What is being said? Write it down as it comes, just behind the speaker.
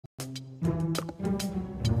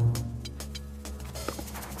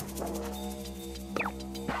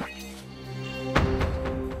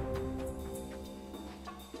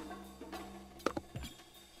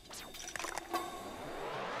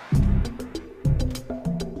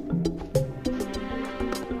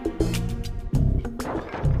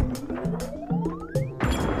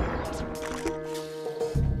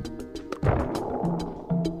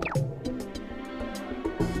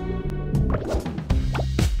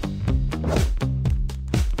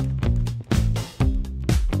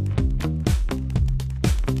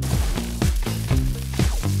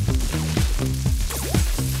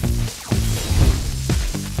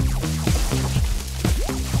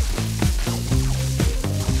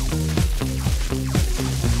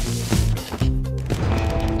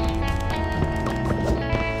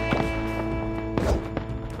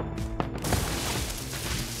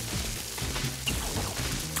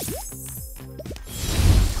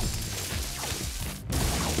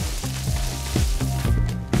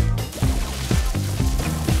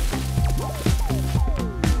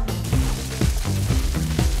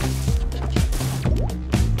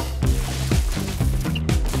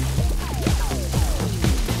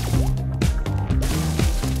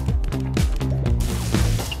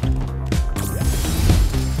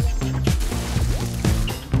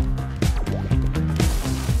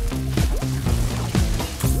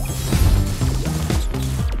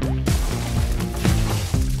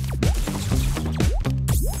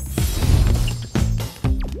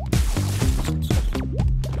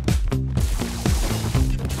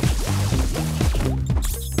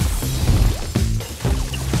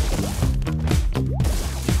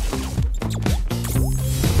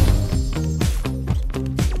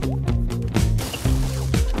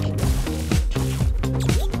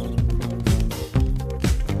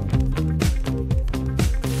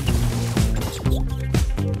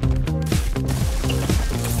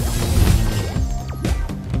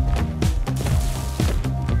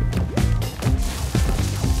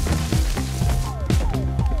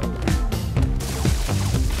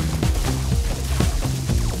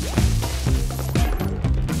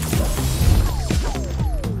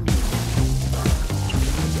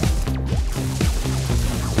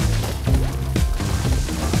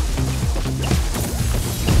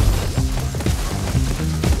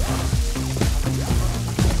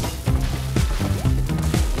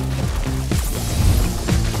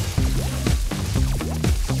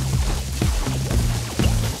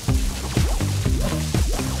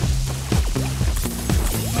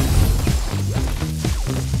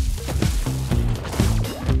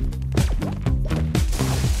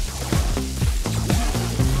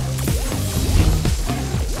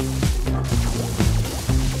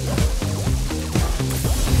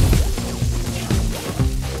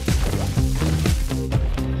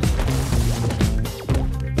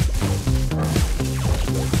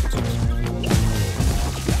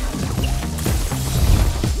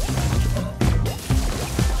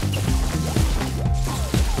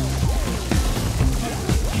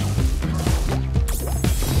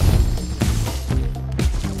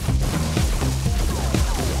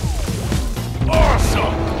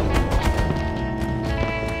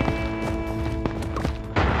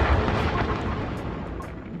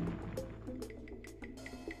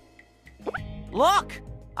Look!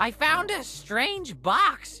 I found a strange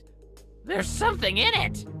box. There's something in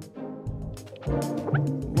it.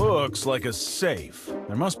 Looks like a safe.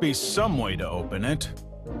 There must be some way to open it.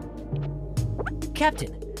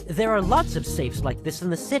 Captain, there are lots of safes like this in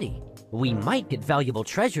the city. We might get valuable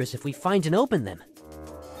treasures if we find and open them.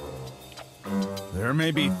 There may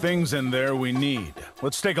be things in there we need.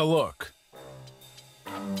 Let's take a look.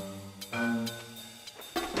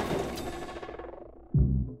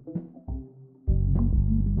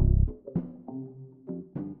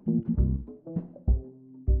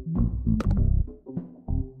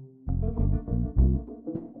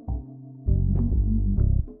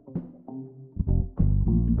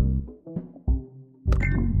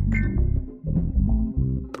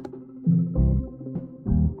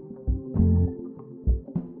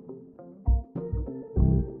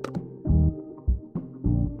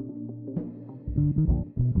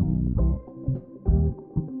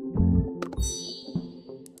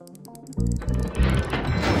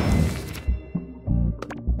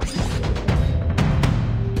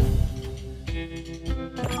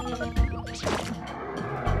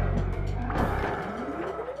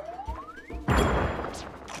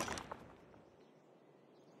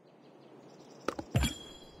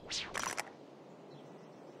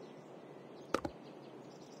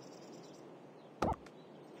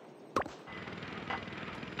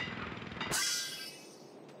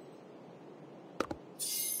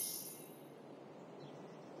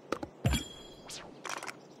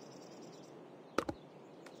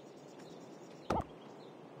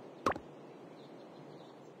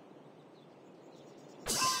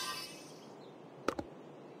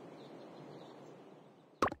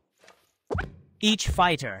 Each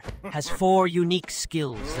fighter has 4 unique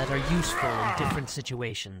skills that are useful in different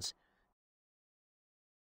situations.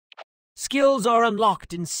 Skills are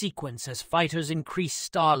unlocked in sequence as fighters increase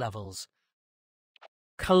star levels.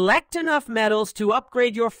 Collect enough medals to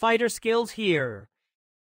upgrade your fighter skills here.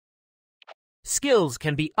 Skills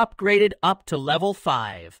can be upgraded up to level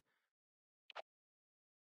 5.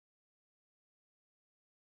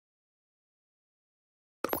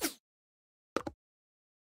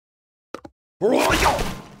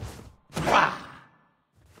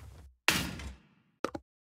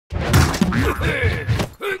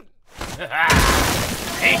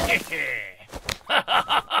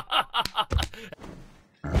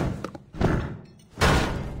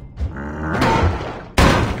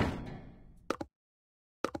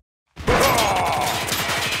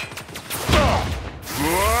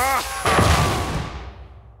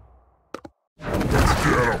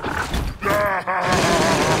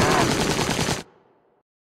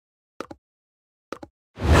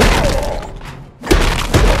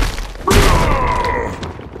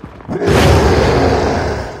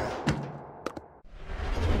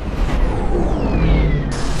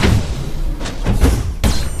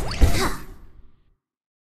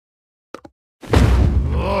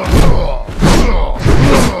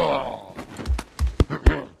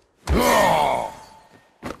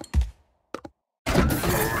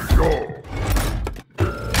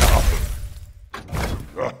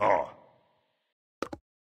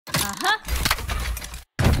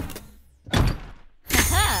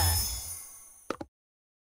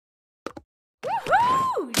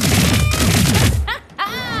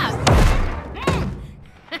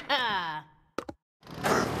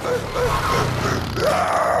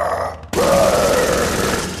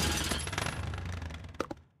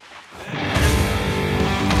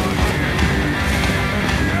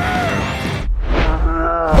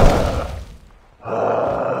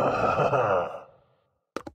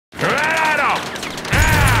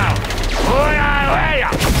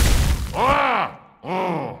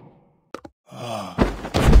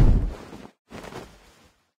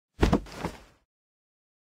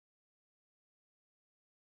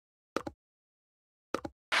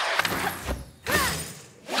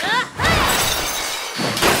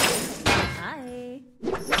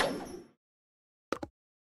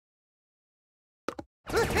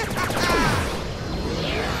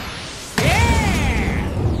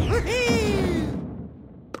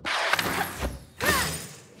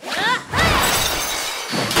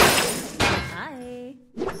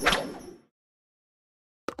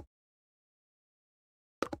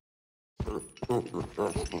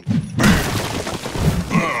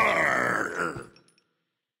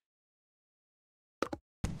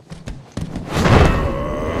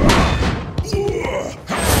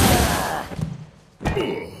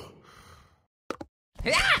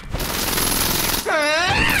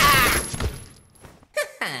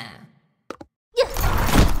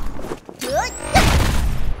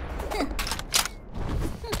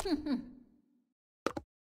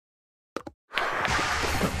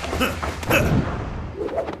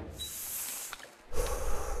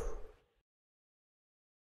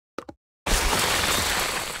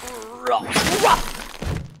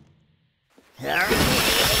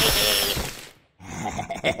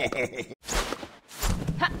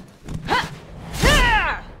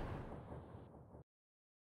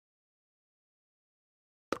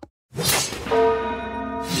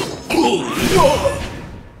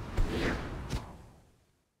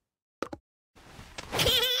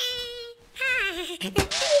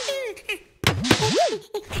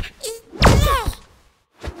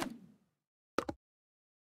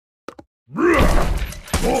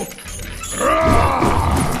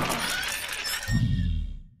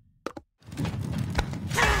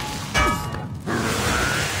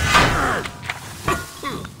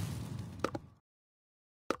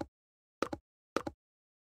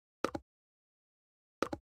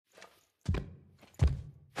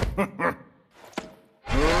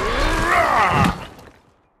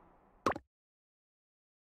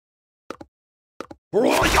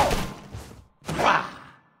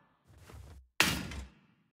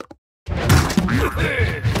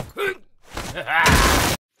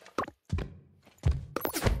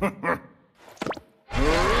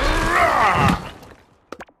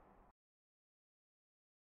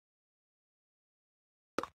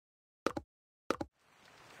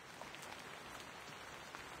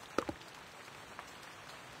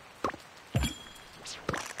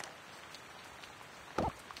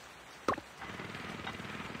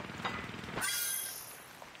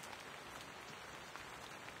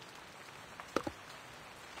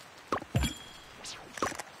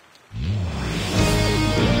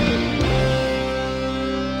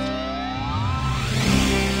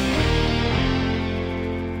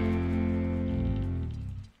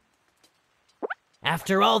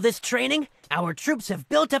 After all this training, our troops have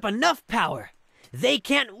built up enough power. They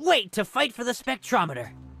can't wait to fight for the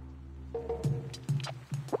spectrometer.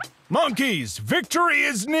 Monkeys, victory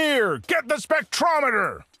is near! Get the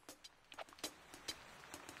spectrometer!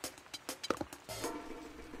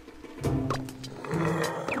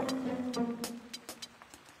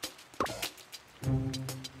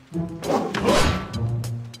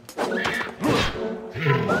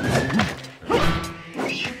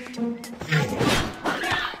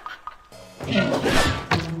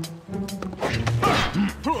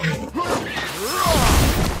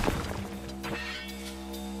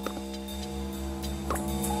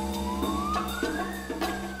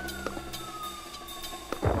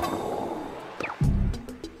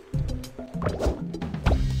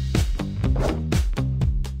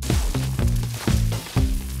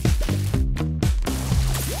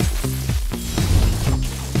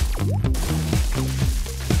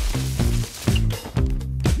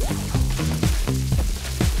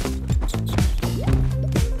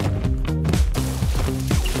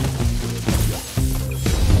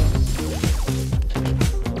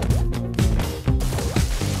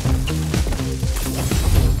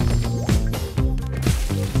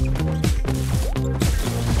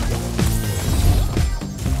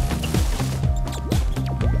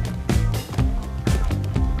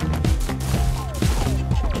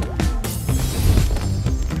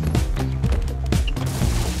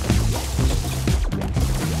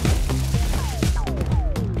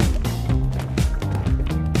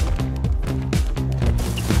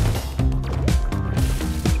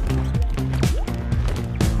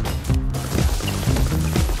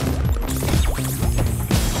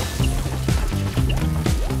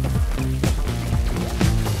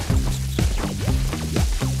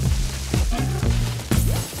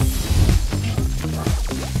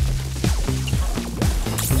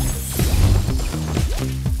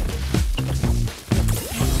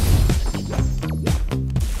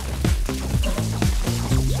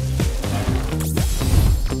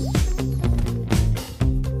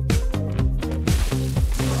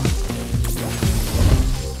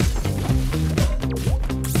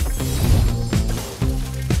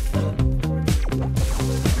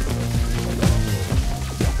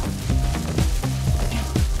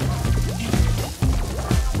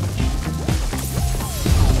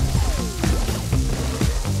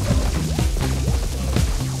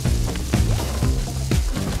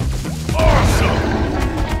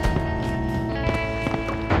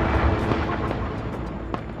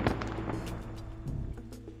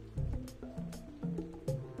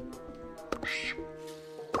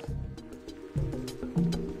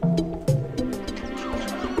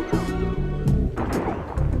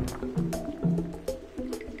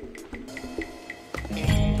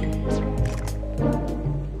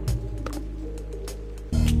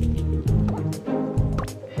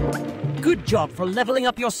 Good job for leveling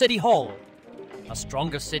up your city hall. A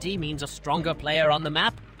stronger city means a stronger player on the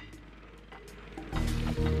map.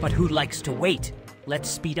 But who likes to wait? Let's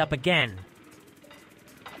speed up again.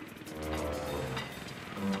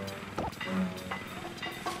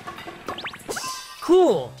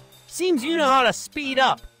 Cool! Seems you know how to speed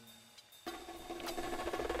up.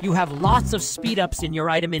 You have lots of speed ups in your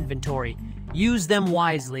item inventory. Use them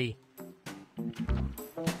wisely.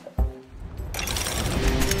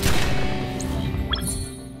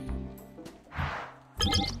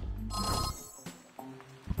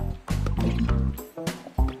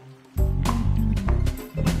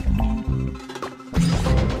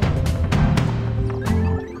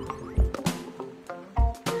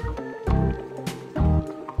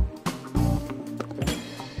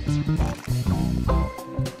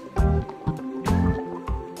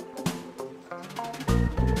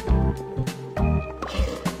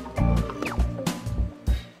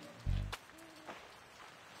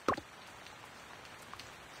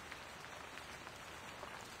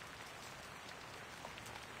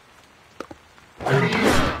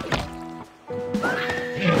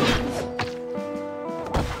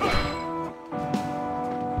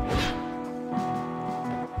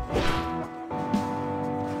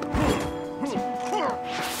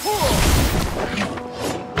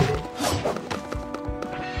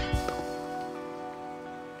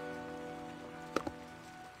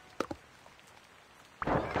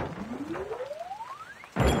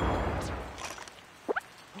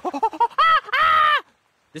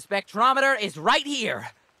 The spectrometer is right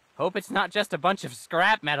here. Hope it's not just a bunch of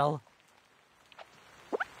scrap metal.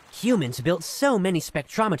 Humans built so many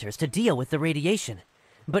spectrometers to deal with the radiation,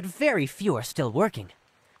 but very few are still working.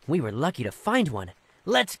 We were lucky to find one.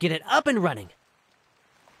 Let's get it up and running.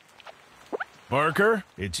 Parker,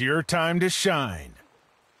 it's your time to shine.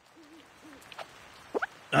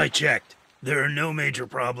 I checked. There are no major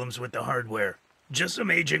problems with the hardware. Just some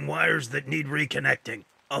aging wires that need reconnecting.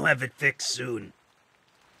 I'll have it fixed soon.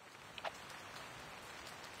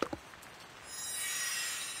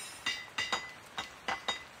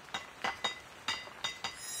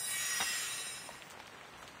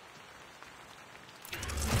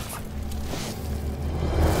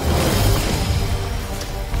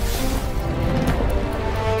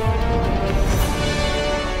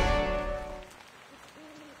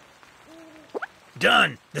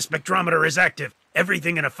 Done! The spectrometer is active.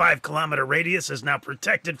 Everything in a 5-kilometer radius is now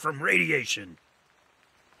protected from radiation.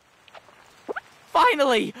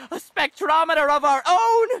 Finally! A spectrometer of our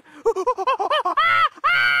own!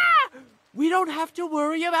 We don't have to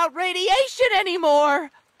worry about radiation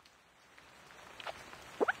anymore!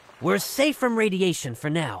 We're safe from radiation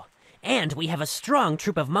for now, and we have a strong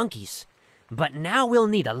troop of monkeys. But now we'll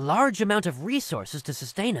need a large amount of resources to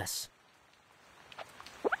sustain us.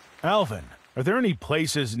 Alvin, are there any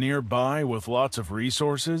places nearby with lots of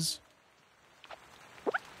resources?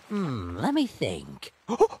 Let me think.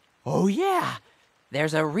 Oh yeah!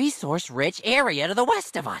 There's a resource-rich area to the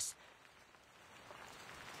west of us.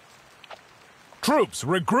 Troops,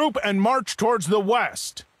 regroup and march towards the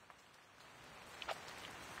west.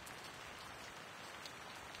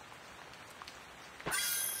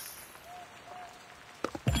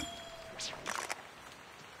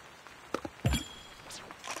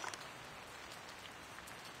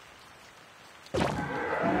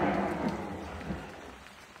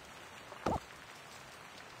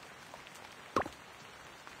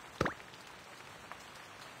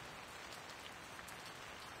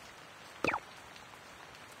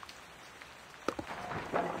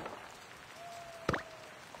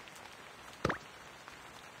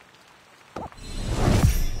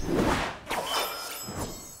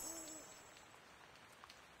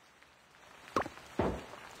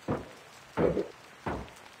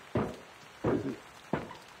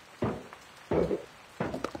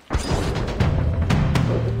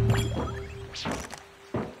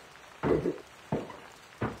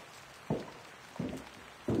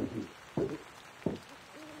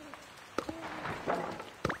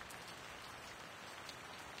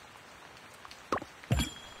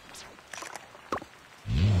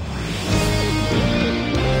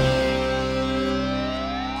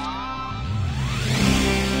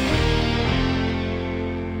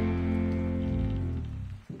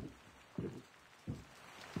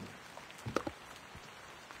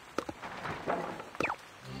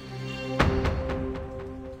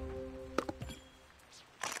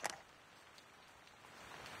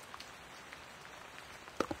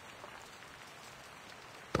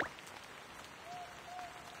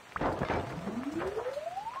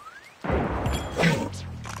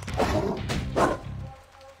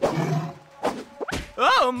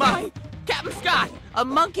 Oh my! Captain Scott! A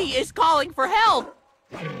monkey is calling for help!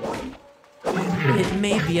 It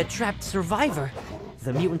may be a trapped survivor.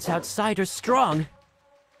 The mutants outside are strong.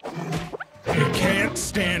 We can't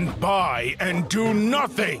stand by and do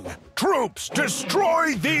nothing! Troops,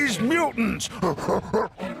 destroy these mutants!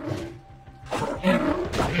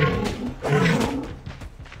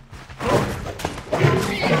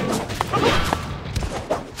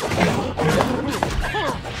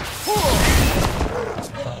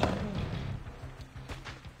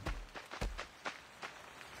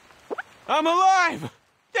 I'm alive!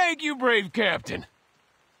 Thank you, brave captain.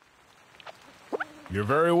 You're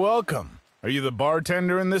very welcome. Are you the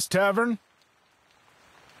bartender in this tavern?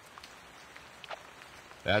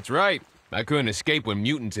 That's right. I couldn't escape when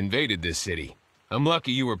mutants invaded this city. I'm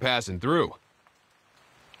lucky you were passing through.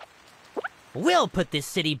 We'll put this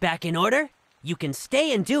city back in order. You can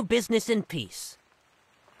stay and do business in peace.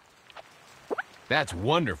 That's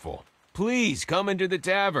wonderful. Please come into the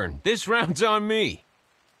tavern. This round's on me.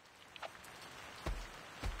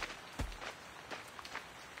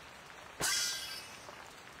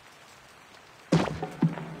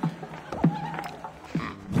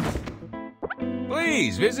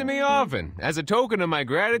 Please visit me often. As a token of my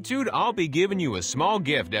gratitude, I'll be giving you a small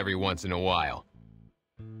gift every once in a while.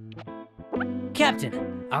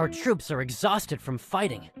 Captain, our troops are exhausted from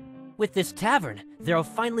fighting. With this tavern, there'll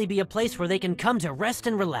finally be a place where they can come to rest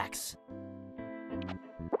and relax.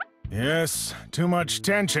 Yes, too much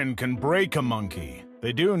tension can break a monkey.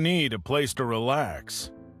 They do need a place to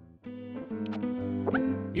relax.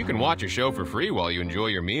 You can watch a show for free while you enjoy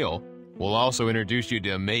your meal. We'll also introduce you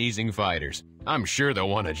to amazing fighters. I'm sure they'll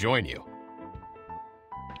want to join you.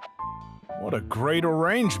 What a great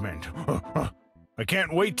arrangement. I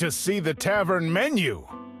can't wait to see the tavern menu.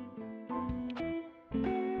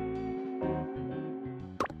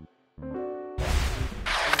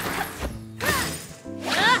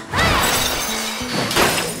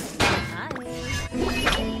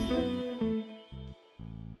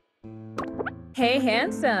 Hey,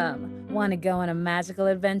 handsome. Want to go on a magical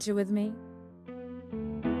adventure with me?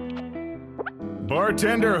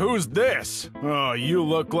 Bartender, who's this? Oh, you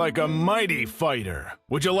look like a mighty fighter.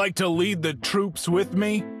 Would you like to lead the troops with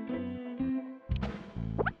me?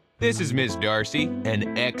 This is Miss Darcy,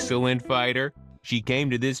 an excellent fighter. She came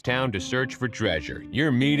to this town to search for treasure.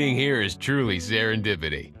 Your meeting here is truly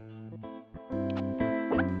serendipity.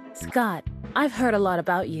 Scott, I've heard a lot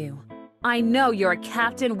about you. I know you're a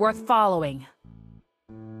captain worth following.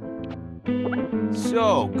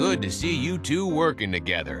 So good to see you two working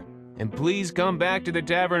together. And please come back to the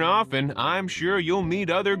tavern often. I'm sure you'll meet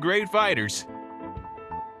other great fighters.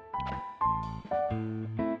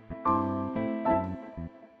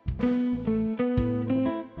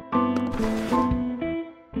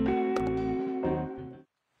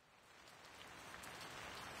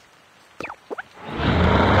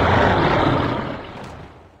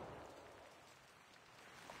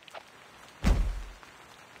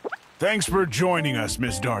 Thanks for joining us,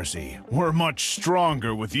 Miss Darcy. We're much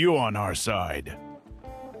stronger with you on our side.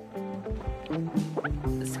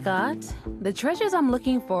 Scott, the treasures I'm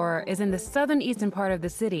looking for is in the southern-eastern part of the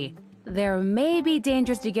city. There may be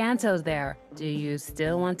dangerous gigantos there. Do you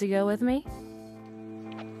still want to go with me?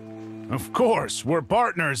 Of course, we're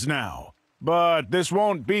partners now. But this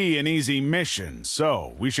won't be an easy mission,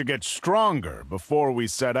 so we should get stronger before we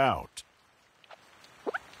set out.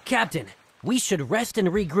 Captain, we should rest and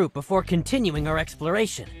regroup before continuing our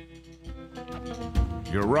exploration.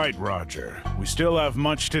 You're right, Roger. We still have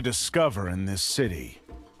much to discover in this city.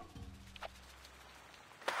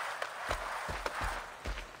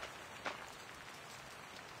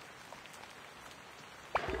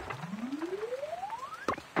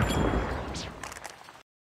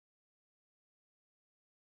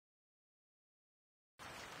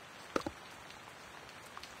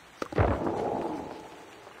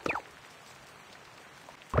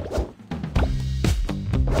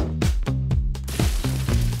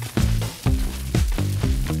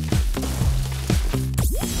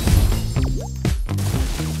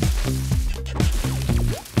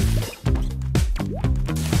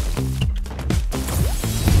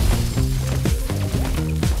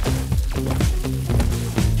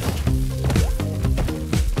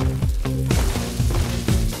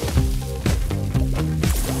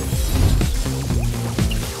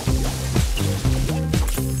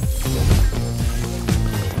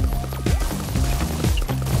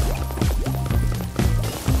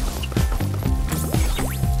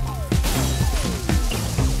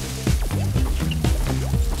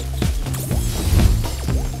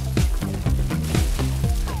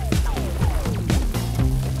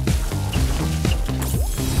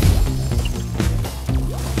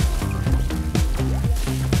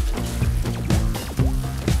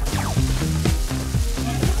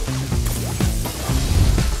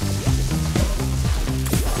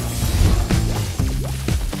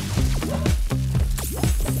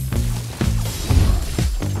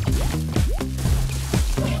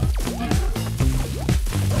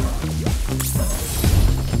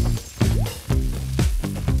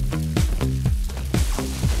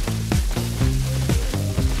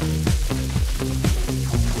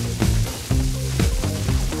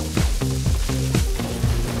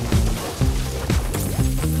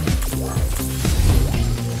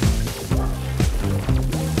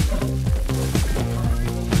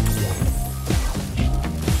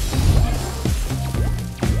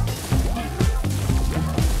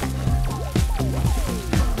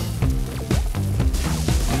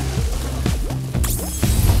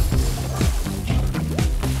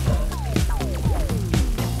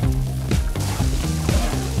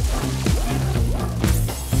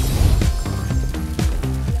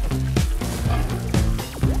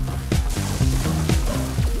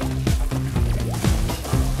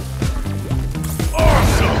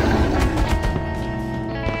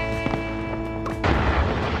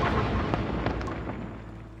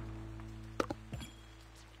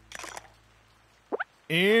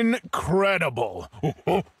 Incredible!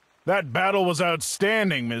 That battle was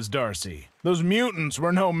outstanding, Ms. Darcy. Those mutants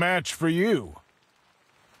were no match for you.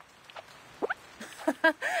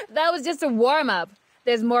 That was just a warm-up.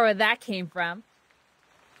 There's more where that came from.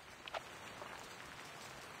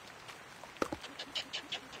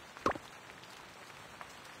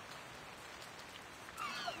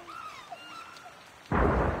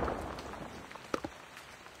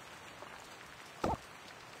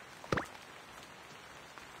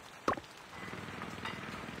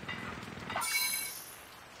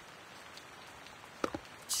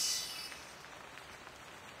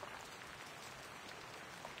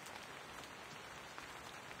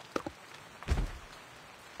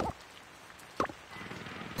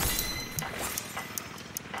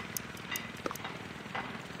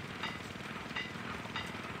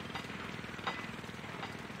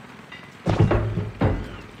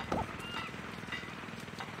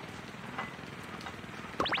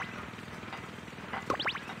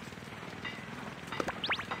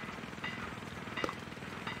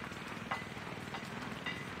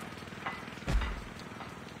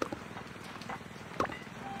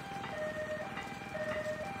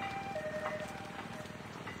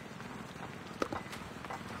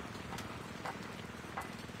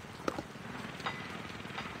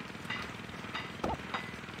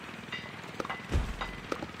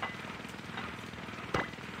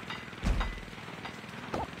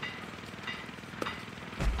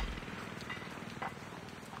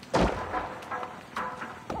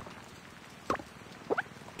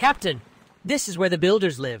 Captain, this is where the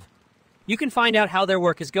builders live. You can find out how their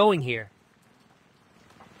work is going here.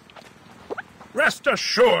 Rest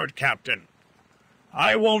assured, Captain.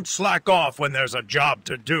 I won't slack off when there's a job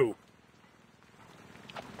to do.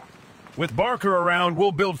 With Barker around,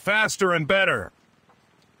 we'll build faster and better.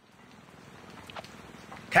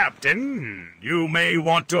 Captain, you may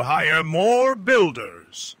want to hire more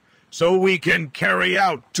builders, so we can carry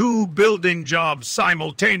out 2 building jobs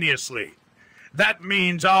simultaneously. That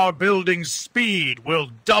means our building speed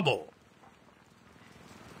will double.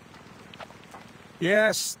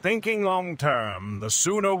 Yes, thinking long term, the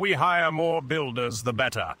sooner we hire more builders, the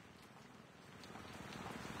better.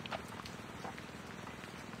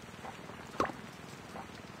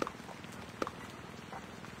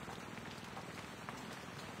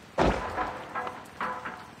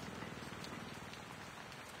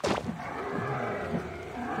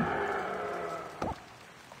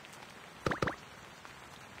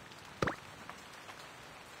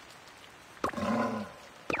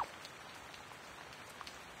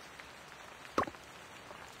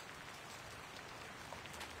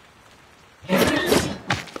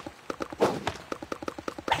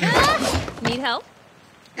 Need help?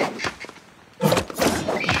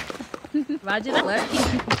 Roger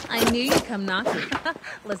that. I knew you'd come knocking.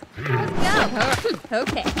 Let's go.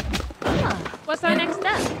 Okay. What's our next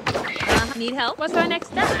step? Need help? What's our next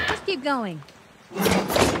step? Let's keep going.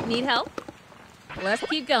 Need help? Let's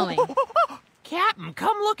keep going. Captain,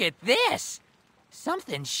 come look at this!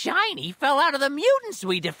 Something shiny fell out of the mutants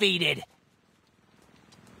we defeated!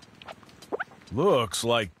 Looks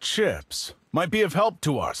like chips. Might be of help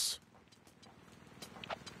to us.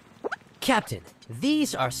 Captain,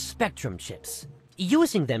 these are Spectrum chips.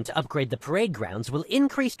 Using them to upgrade the parade grounds will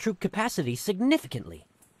increase troop capacity significantly.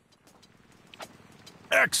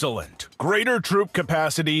 Excellent. Greater troop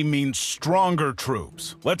capacity means stronger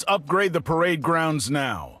troops. Let's upgrade the parade grounds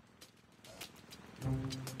now.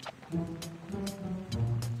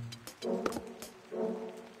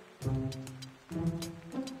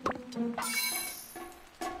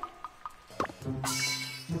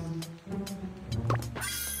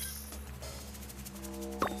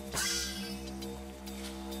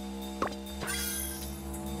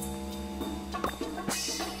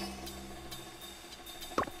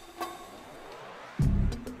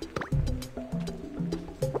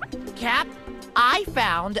 Cap, I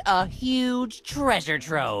found a huge treasure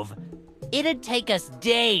trove. It'd take us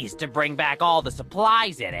days to bring back all the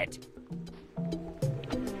supplies in it.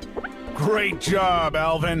 Great job,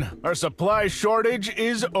 Alvin. Our supply shortage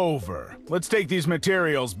is over. Let's take these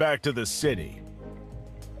materials back to the city.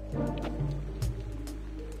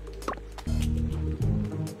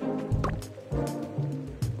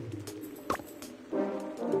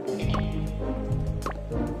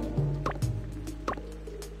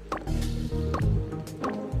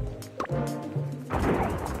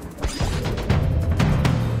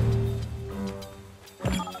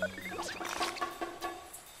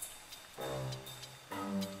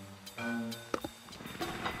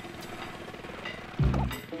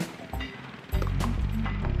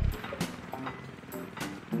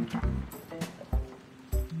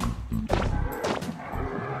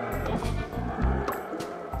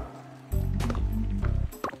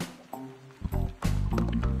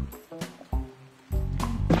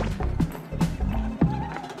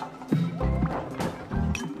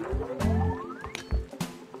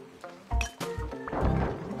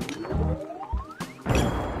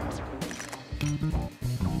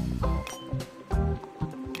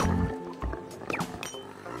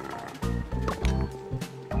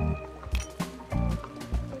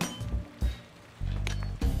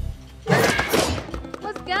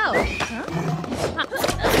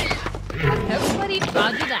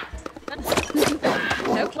 Roger that.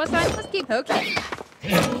 Nope, what's that? Let's keep... Okay.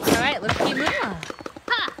 Alright, let's keep moving.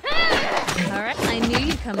 Alright, I knew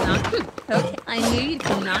you'd come knocking. Okay, I knew you'd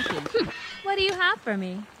come knocking. What do you have for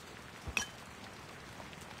me?